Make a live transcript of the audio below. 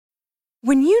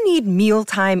When you need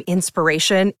mealtime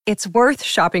inspiration, it's worth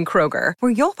shopping Kroger,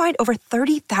 where you'll find over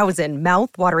 30,000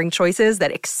 mouth-watering choices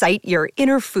that excite your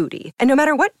inner foodie. And no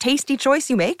matter what tasty choice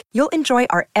you make, you'll enjoy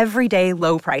our everyday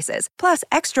low prices, plus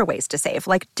extra ways to save,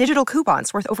 like digital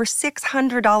coupons worth over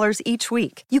 $600 each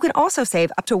week. You can also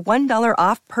save up to $1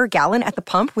 off per gallon at the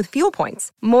pump with fuel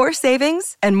points. More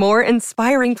savings and more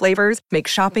inspiring flavors make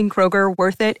shopping Kroger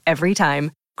worth it every time.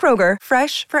 Kroger,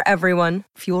 fresh for everyone.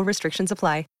 Fuel restrictions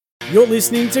apply. You're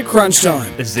listening to Crunch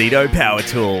Time. Zito Power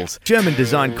Tools. German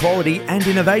design quality and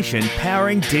innovation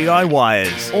powering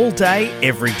DIYers. All day,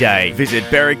 every day. Visit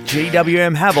Berwick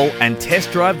GWM Havel and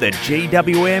test drive the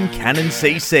GWM Cannon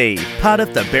CC. Part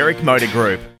of the Berwick Motor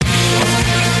Group.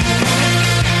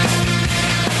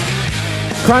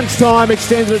 Crunch Time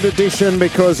extended edition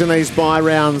because in these bye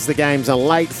rounds the games are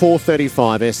late.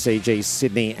 4:35 SCG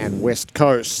Sydney and West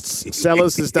Coast.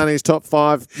 Sellers has done his top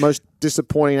 5 most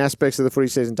disappointing aspects of the footy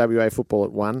season WA football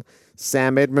at 1.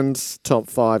 Sam Edmonds top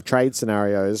 5 trade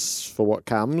scenarios for what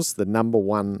comes. The number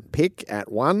 1 pick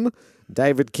at 1.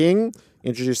 David King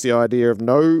introduced the idea of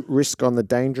no risk on the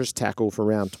dangerous tackle for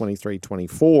round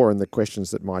 23-24 and the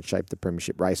questions that might shape the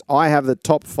premiership race. I have the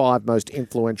top 5 most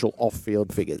influential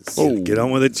off-field figures. Oh, get on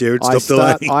with it, Gerard. Stop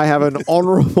delaying. I have an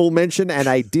honourable mention and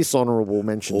a dishonourable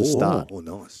mention to start. Oh,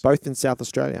 nice. Both in South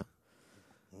Australia.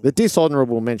 The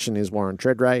dishonourable mention is Warren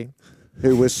Treadray,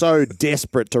 who was so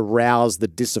desperate to rouse the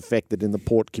disaffected in the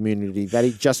Port community that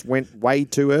he just went way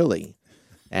too early.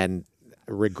 And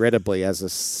regrettably, as a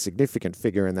significant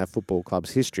figure in that football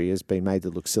club's history, has been made to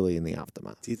look silly in the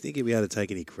aftermath. Do you think he'll be able to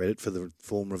take any credit for the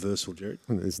form reversal, Gerard?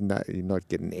 You're not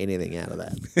getting anything out of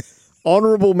that.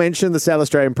 Honourable mention, the South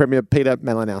Australian Premier, Peter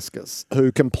Malinauskas,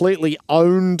 who completely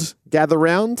owned Gather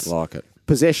Round. Like it.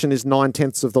 Possession is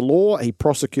 9/10 of the law. He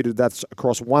prosecuted that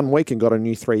across 1 week and got a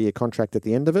new 3-year contract at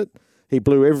the end of it. He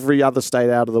blew every other state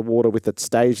out of the water with its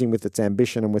staging, with its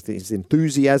ambition and with his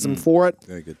enthusiasm for it.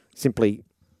 Very good. Simply,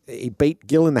 he beat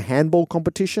Gill in the handball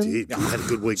competition. He had a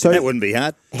good week. So that wouldn't be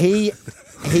hard. He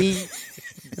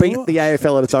beat the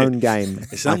AFL at its own game.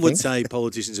 Some would say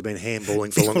politicians have been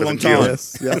handballing for longer than time.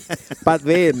 Yes, yeah. But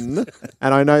then,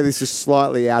 and I know this is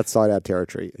slightly outside our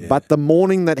territory, but the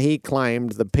morning that he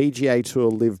claimed the PGA Tour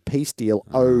Live Peace deal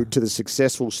owed to the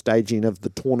successful staging of the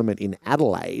tournament in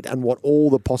Adelaide and what all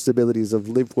the possibilities of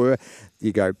Live were,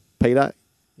 you go, Peter,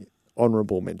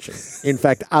 honourable mention. In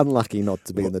fact, unlucky not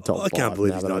to be in the top 5. I can't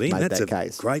believe he's not in. That's a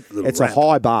case. great little It's rap. a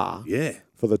high bar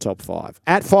for the top 5.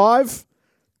 At 5,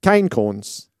 Kane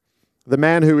Corns, the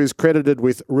man who is credited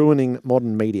with ruining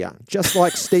modern media, just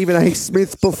like Stephen A.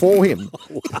 Smith before him.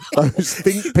 Those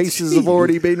think pieces have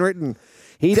already been written.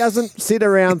 He doesn't sit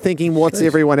around thinking, what's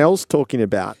everyone else talking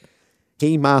about?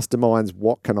 He masterminds,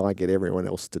 what can I get everyone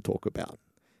else to talk about?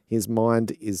 His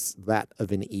mind is that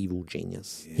of an evil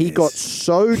genius. Yes. He got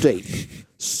so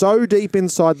deep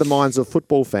inside the minds of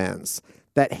football fans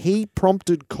that he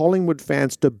prompted Collingwood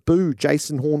fans to boo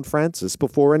Jason Horne-Francis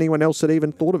before anyone else had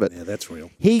even thought of it. Yeah, that's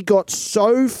real. He got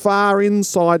so far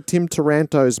inside Tim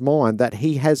Taranto's mind that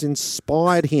he has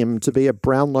inspired him to be a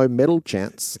Brownlow medal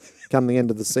chance come the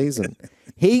end of the season.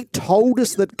 He told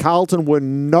us that Carlton were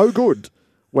no good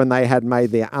when they had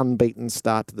made their unbeaten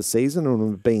start to the season and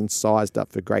were being sized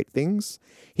up for great things.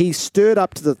 He stirred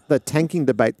up to the tanking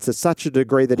debate to such a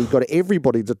degree that he got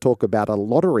everybody to talk about a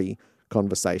lottery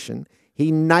conversation.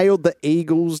 He nailed the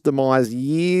Eagles' demise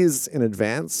years in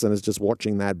advance and is just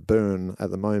watching that burn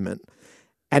at the moment.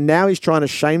 And now he's trying to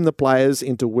shame the players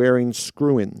into wearing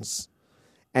screw-ins.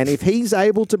 And if he's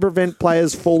able to prevent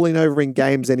players falling over in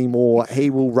games anymore, he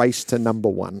will race to number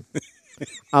 1.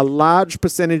 A large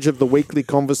percentage of the weekly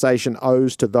conversation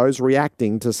owes to those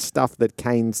reacting to stuff that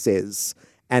Kane says.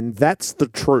 And that's the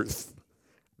truth.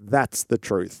 That's the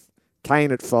truth.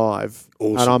 Kane at 5,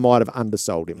 awesome. And I might have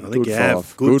undersold him. I think you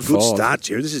have. Good start,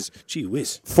 Gerard. This is, gee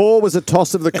whiz. 4 was a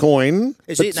toss of the coin.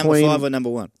 Is it number 5 or number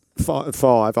 1?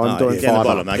 5. I'm doing 5.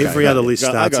 Bottom, okay. Every other list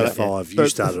starts at 5. You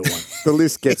started at 1. The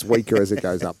list gets weaker as it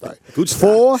goes up, though. Good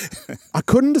start. 4, I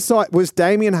couldn't decide. Was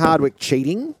Damien Hardwick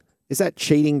cheating? Is that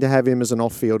cheating to have him as an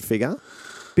off-field figure?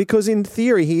 Because in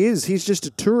theory he is. He's just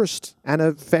a tourist and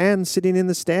a fan sitting in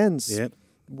the stands. Yep.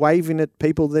 Waving at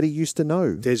people that he used to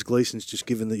know. Des Gleason's just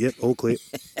given the, all clear.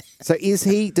 So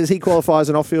does he qualify as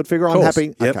an off-field figure? I'm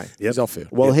happy. Yep. Okay. He's off-field.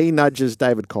 Well, he nudges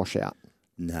David Koch out.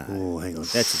 No. Oh, hang on.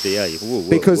 That's a BO.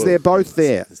 Because they're both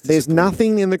there. There's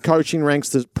nothing in the coaching ranks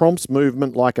that prompts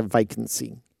movement like a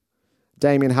vacancy.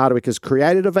 Damien Hardwick has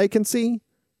created a vacancy.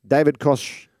 David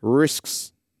Koch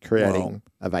risks creating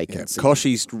a vacancy. Yeah,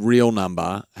 Koch's real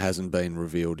number hasn't been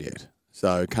revealed yet.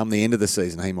 So come the end of the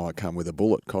season, he might come with a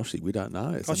bullet. Koch, we don't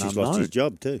know. It's Koch's an unknown. lost his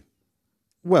job too.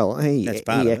 Well, he That's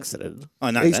part of it. exited.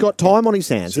 I know He's that. got time on his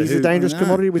hands. So He's a dangerous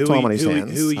commodity with time on his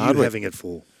hands. Who are you Hardwick. having it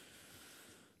for?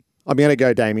 I'm going to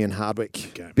go Damien Hardwick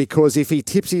Okay. because if he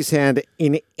tips his hand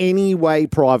in any way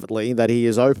privately that he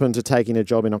is open to taking a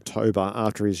job in October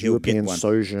after his He'll get European one.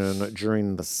 sojourn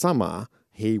during the summer,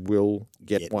 he will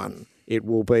get Get one. It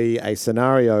will be a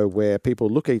scenario where people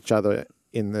look each other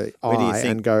in the Where do you eye think-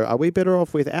 and go, are we better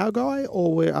off with our guy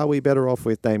or are we better off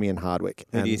with Damien Hardwick?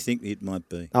 Who And do you think it might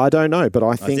be? I don't know, but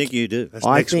I I think you do. That's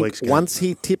I next think week's game. once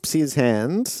he tips his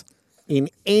hand in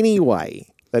any way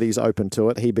that he's open to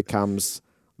it, he becomes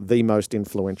the most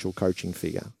influential coaching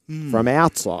figure from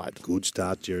outside. Good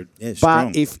start, Gerard. Yeah,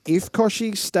 strong. But if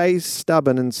Koshy stays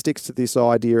stubborn and sticks to this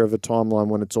idea of a timeline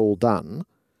when it's all done,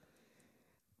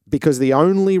 because the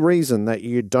only reason that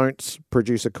you don't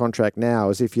produce a contract now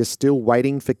is if you're still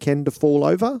waiting for Ken to fall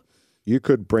over, you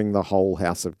could bring the whole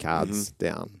house of cards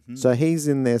down. So he's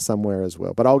in there somewhere as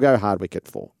well. But I'll go Hardwick at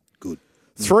 4. Good.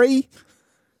 3,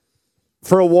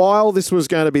 for a while, this was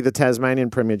going to be the Tasmanian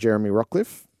Premier, Jeremy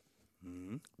Rockcliffe.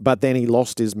 But then he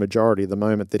lost his majority the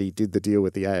moment that he did the deal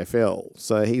with the AFL.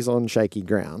 So he's on shaky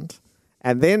ground.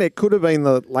 And then it could have been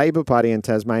the Labor Party in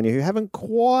Tasmania who haven't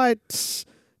quite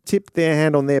tipped their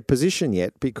hand on their position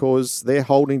yet because they're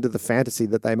holding to the fantasy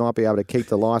that they might be able to keep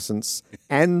the licence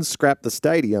and scrap the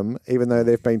stadium, even though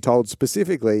they've been told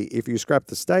specifically if you scrap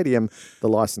the stadium, the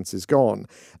licence is gone.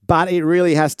 But it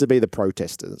really has to be the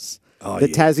protesters. The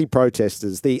Tassie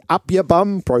protesters, the up your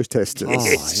bum protesters.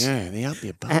 Oh, yeah, the up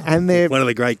your butt. And they're One of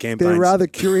the great campaigns. a rather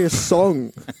curious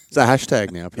song. It's a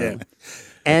hashtag now, apparently.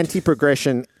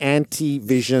 Anti-progression,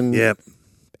 anti-vision, Yeah.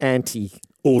 anti,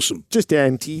 Awesome. just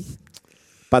anti.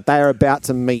 But they are about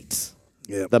to meet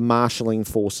Yeah. the marshalling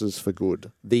forces for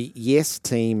good. The Yes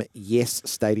Team, Yes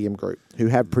Stadium Group, who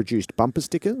have produced bumper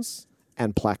stickers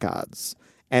and placards.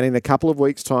 And in a couple of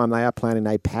weeks' time, they are planning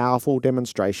a powerful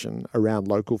demonstration around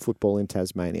local football in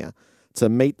Tasmania to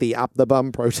meet the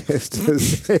up-the-bum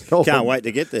protesters. Can't wait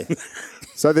to get there.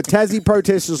 So the Tassie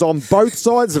protesters on both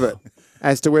sides of it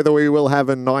as to whether we will have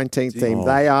a 19th team.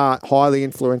 They are highly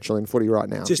influential in footy right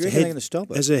now. Just Do you reckon they're gonna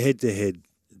stop it? as a head-to-head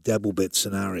double bet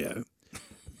scenario,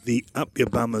 the up your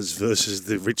bummers versus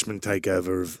the Richmond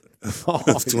takeover of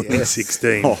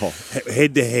 2016.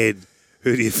 Head-to-head,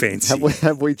 who do you fancy?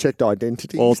 Have we checked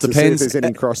identity? Well, it to see if depends. there's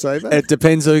any crossover? It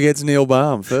depends who gets Neil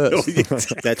Baum first.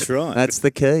 That's right. That's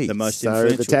the key. the most So the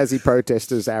influential. Tassie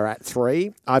protesters are at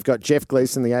 3. I've got Jeff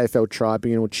Gleeson, the AFL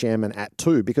Tribunal chairman, at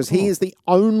 2 because he is the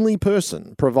only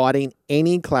person providing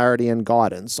any clarity and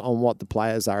guidance on what the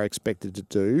players are expected to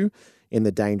do in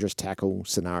the dangerous tackle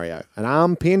scenario. An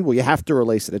arm pin, well, you have to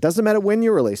release it. It doesn't matter when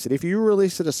you release it. If you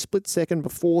release it a split second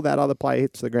before that other player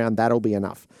hits the ground, that'll be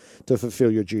enough to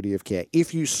fulfill your duty of care.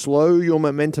 If you slow your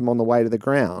momentum on the way to the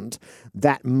ground,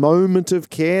 that moment of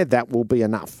care, that will be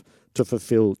enough to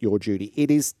fulfill your duty.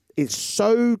 It's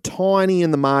so tiny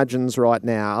in the margins right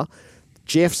now.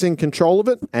 Jeff's in control of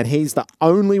it, and he's the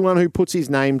only one who puts his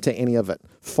name to any of it.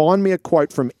 Find me a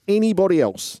quote from anybody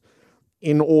else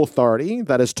in authority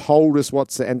that has told us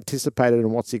what's anticipated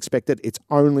and what's expected. It's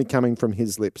only coming from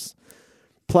his lips.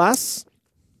 Plus,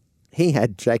 he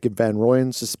had Jacob Van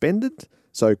Rooyen suspended,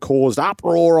 so caused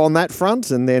uproar on that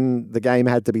front, and then the game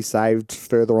had to be saved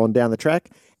further on down the track.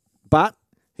 But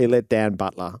he let Dan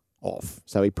Butler off,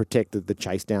 so he protected the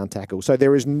chase down tackle. So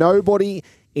there is nobody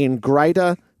in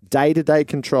greater day-to-day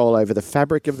control over the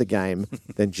fabric of the game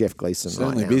than Jeff Gleeson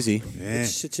Certainly right now. busy. Yeah.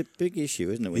 It's a big issue,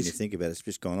 isn't it, when you think about it? It's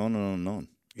just gone on and on and on.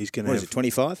 He's going What to is have it,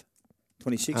 25?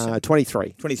 26?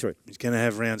 23. 23. he's going to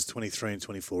have rounds 23 and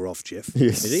 24 off, Jeff.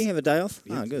 Yes. Does he have a day off?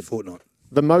 Yeah, Oh, good. Fortnight.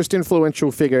 The most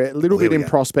influential figure, a little Oh, here bit we in go.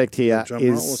 prospect here, Drum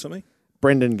roll or is something?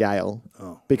 Brendan Gale.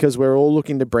 Oh. Because we're all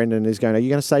looking to Brendan is going, are you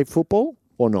going to save football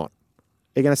or not?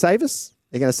 Are you going to save us?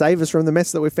 Are you going to save us from the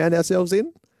mess that we found ourselves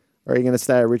in? Or are you going to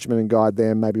stay at Richmond and guide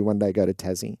them, maybe one day go to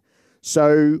Tassie?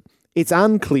 So it's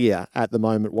unclear at the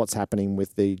moment what's happening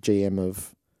with the GM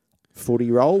of footy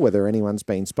role, whether anyone's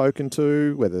been spoken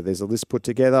to, whether there's a list put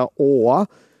together, or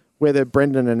whether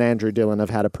Brendan and Andrew Dillon have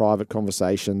had a private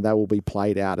conversation. That will be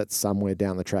played out at somewhere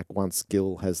down the track once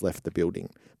Gill has left the building.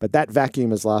 But that vacuum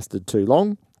has lasted too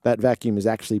long. That vacuum is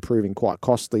actually proving quite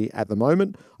costly at the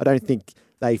moment. I don't think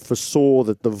they foresaw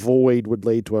that the void would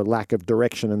lead to a lack of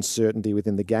direction and certainty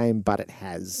within the game, but it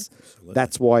has. Absolutely.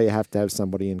 That's why you have to have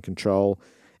somebody in control.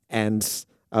 And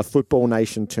a football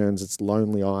nation turns its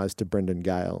lonely eyes to Brendan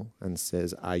Gale and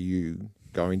says, are you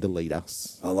going to lead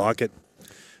us? I like it.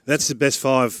 That's the best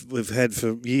 5 we've had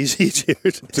for years here, Jared.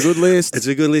 It's a good list. It's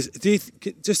a good list. Do you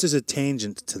just as a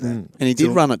tangent to that, And he did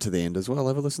run it to the end as well.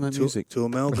 Have a listen to that music. to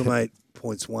amalgamate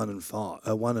points 1 and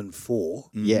 4.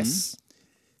 Yes.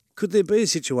 Could there be a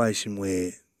situation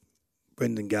where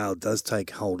Brendan Gale does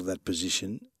take hold of that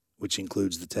position, which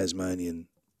includes the Tasmanian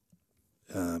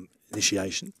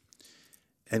initiation,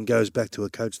 and goes back to a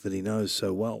coach that he knows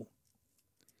so well,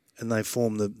 and they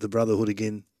form the brotherhood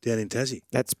again down in Tassie.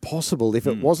 That's possible if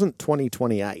it wasn't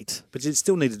 2028. But you'd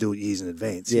still need to do it years in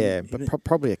advance. Yeah, but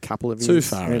probably a couple of Too years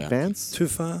far in out. advance. Too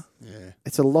far? Yeah.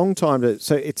 It's a long time to.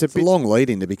 So it's It's a long lead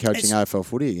in to be coaching AFL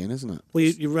footy again, isn't it? Well,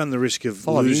 you run the risk of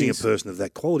 5 losing years. a person of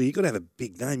that quality. You've got to have a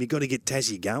big name. You've got to get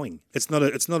Tassie going. It's not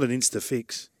an insta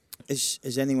fix.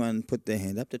 Has anyone put their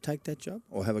hand up to take that job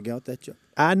or have a go at that job?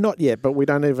 Not yet, but we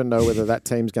don't even know whether that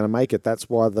team's going to make it. That's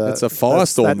why It's a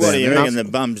firestorm What do you Yeah, reckon, the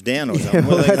bums down or Yeah, something?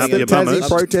 well, What are they that's gonna the get? Tassie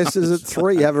protesters at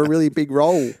 3 have a really big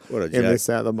role What a in joke. this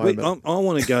at the moment. I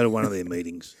want to go to one of their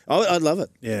meetings. I'd love it.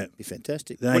 Yeah. Be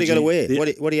fantastic. The What do you got to AG wear?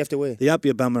 the- What do you have to wear? The Up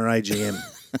Your Bummer AGM.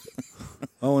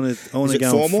 I want Is to it go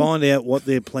and formal? find out what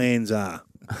their plans are.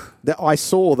 I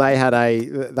saw they had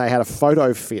a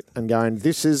photo fit and going,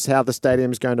 this is how the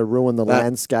stadium's going to ruin the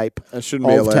landscape that shouldn't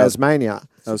be of allowed. Tasmania.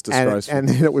 That was disgraceful. And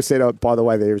then it was said, oh, by the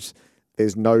way, there's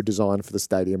no design for the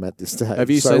stadium at this stage. Have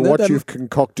you so seen that, what Dan? you've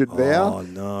concocted there, Oh,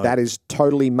 no. that is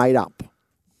totally made up.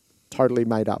 Totally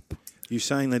made up. You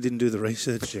saying they didn't do the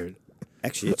research, Gerard?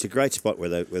 Actually, it's a great spot where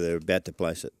they're about to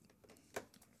place it.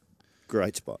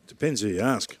 Great spot. Depends who you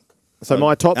ask. So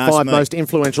my top ask 5 me. most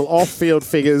influential off-field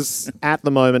figures at the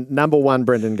moment: number 1,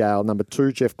 Brendan Gale; number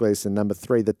 2, Jeff Gleeson; number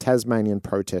 3, the Tasmanian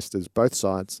protesters, both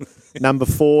sides; number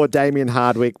 4, Damien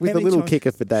Hardwick, with How a many little times-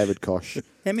 kicker for David Koch;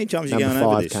 How many times are you number going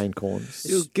over 5, this? Kane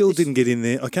Corns. Gil didn't get in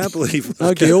there. I can't believe.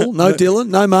 No Gill, no Dylan,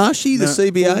 no Marshy, the No.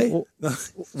 CBA.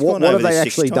 What gone have over they this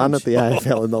actually 6 done times. at the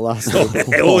AFL in the last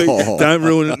little Oi, don't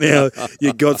ruin it now.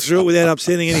 You got through it without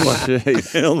upsetting anyone.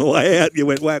 Jeez. And on the way out, you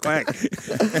went whack, whack.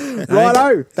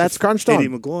 Righto, that's crunch Eddie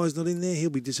time. Maguire's not in there. He'll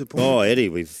be disappointed. Oh, Eddie,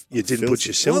 You didn't put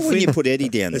yourself Why wouldn't in? you put Eddie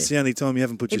down there? That's the only time you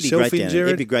haven't put He'd be yourself great in, down there. He'd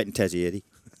Gerard. be great in Tassie, Eddie.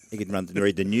 He could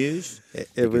read the news. He could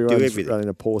do Everyone's everything. running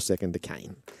a poor second to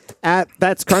Kane.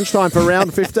 That's crunch time for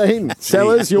round 15.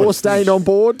 Sellers, you're staying on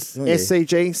board. yeah.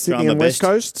 SCG, Sydney Trying my and West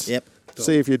best. Coast. Yep.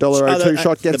 See if your $1.02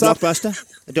 shot gets the up. blockbuster,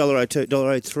 $1.02,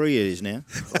 $1.03 it is now.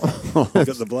 Got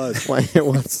the blows.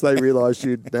 Once they realised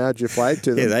you'd nowed your flag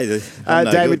to them. Yeah, they do. I'm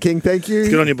no David good. King, thank you.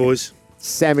 Good on you, boys.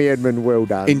 Sammy Edmund, well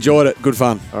done. Enjoyed it. Good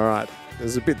fun. All right.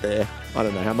 There's a bit there. I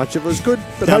don't know how much of it was good,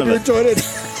 but None hope you of it. enjoyed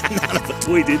it.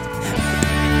 We did.